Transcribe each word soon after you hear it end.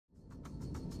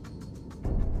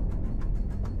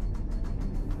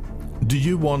Do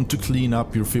you want to clean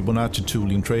up your Fibonacci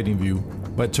tool in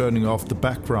TradingView by turning off the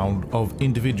background of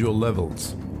individual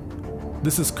levels?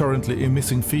 This is currently a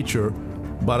missing feature,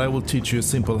 but I will teach you a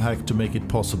simple hack to make it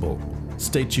possible.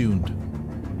 Stay tuned.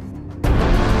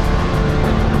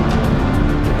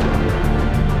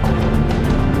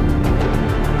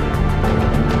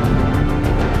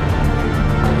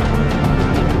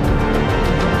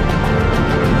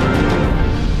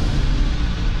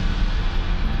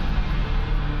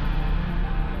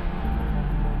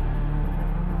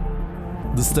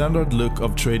 The standard look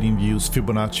of TradingView's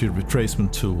Fibonacci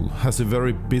Retracement Tool has a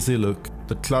very busy look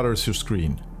that clutters your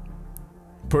screen.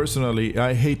 Personally,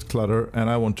 I hate clutter and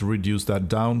I want to reduce that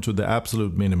down to the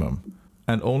absolute minimum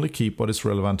and only keep what is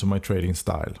relevant to my trading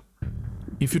style.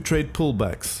 If you trade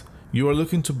pullbacks, you are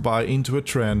looking to buy into a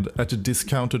trend at a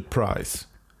discounted price.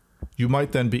 You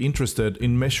might then be interested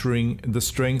in measuring the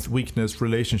strength-weakness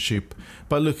relationship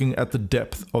by looking at the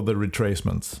depth of the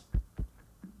retracements.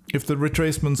 If the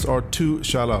retracements are too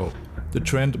shallow, the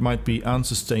trend might be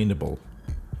unsustainable.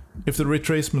 If the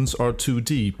retracements are too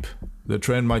deep, the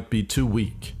trend might be too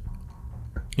weak.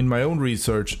 In my own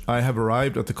research, I have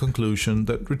arrived at the conclusion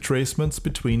that retracements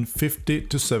between 50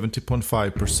 to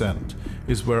 70.5%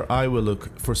 is where I will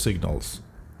look for signals.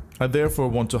 I therefore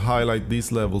want to highlight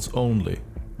these levels only.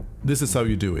 This is how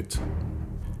you do it.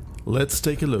 Let's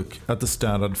take a look at the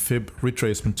standard Fib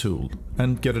retracement tool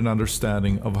and get an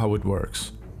understanding of how it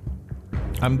works.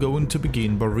 I'm going to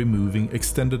begin by removing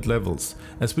extended levels,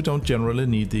 as we don't generally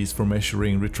need these for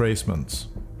measuring retracements.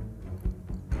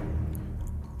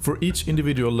 For each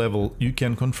individual level, you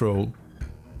can control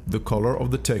the color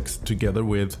of the text together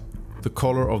with the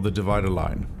color of the divider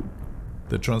line,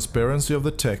 the transparency of the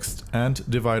text and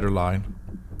divider line,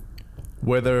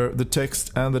 whether the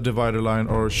text and the divider line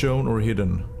are shown or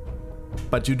hidden.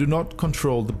 But you do not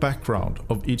control the background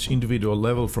of each individual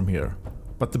level from here,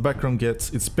 but the background gets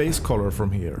its base color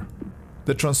from here.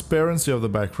 The transparency of the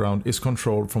background is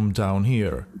controlled from down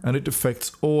here, and it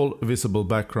affects all visible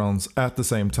backgrounds at the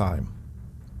same time.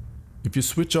 If you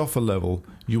switch off a level,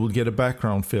 you will get a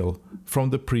background fill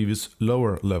from the previous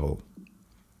lower level.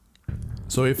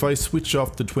 So if I switch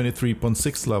off the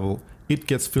 23.6 level, it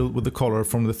gets filled with the color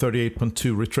from the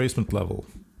 38.2 retracement level.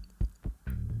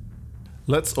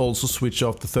 Let's also switch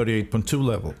off the 38.2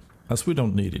 level, as we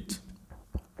don't need it.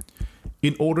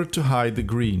 In order to hide the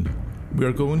green, we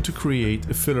are going to create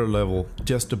a filler level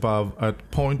just above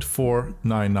at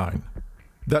 0.499.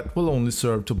 That will only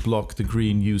serve to block the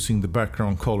green using the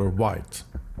background color white.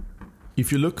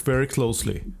 If you look very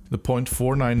closely, the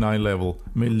 0.499 level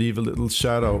may leave a little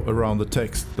shadow around the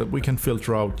text that we can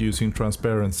filter out using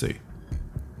transparency.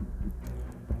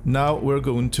 Now we're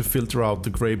going to filter out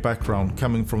the gray background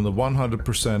coming from the 100%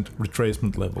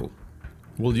 retracement level.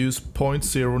 We'll use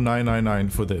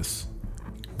 0.0999 for this.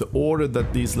 The order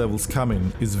that these levels come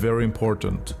in is very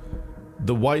important.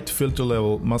 The white filter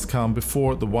level must come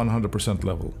before the 100%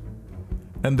 level.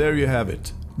 And there you have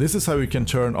it. This is how you can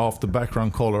turn off the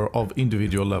background color of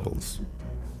individual levels.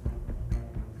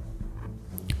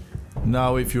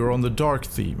 Now if you're on the dark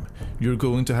theme, you're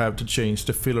going to have to change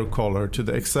the filler color to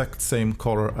the exact same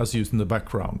color as used in the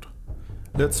background.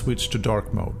 Let's switch to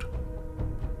dark mode.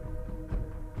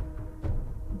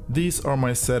 These are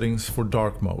my settings for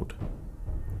dark mode.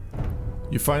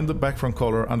 You find the background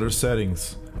color under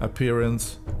Settings,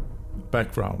 Appearance,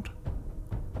 Background.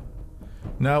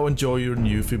 Now enjoy your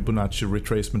new Fibonacci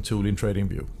Retracement Tool in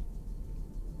TradingView.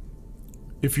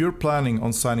 If you're planning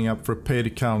on signing up for a paid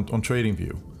account on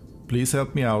TradingView, please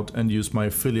help me out and use my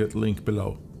affiliate link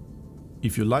below.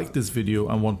 If you like this video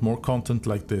and want more content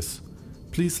like this,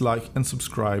 please like and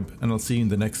subscribe, and I'll see you in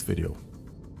the next video.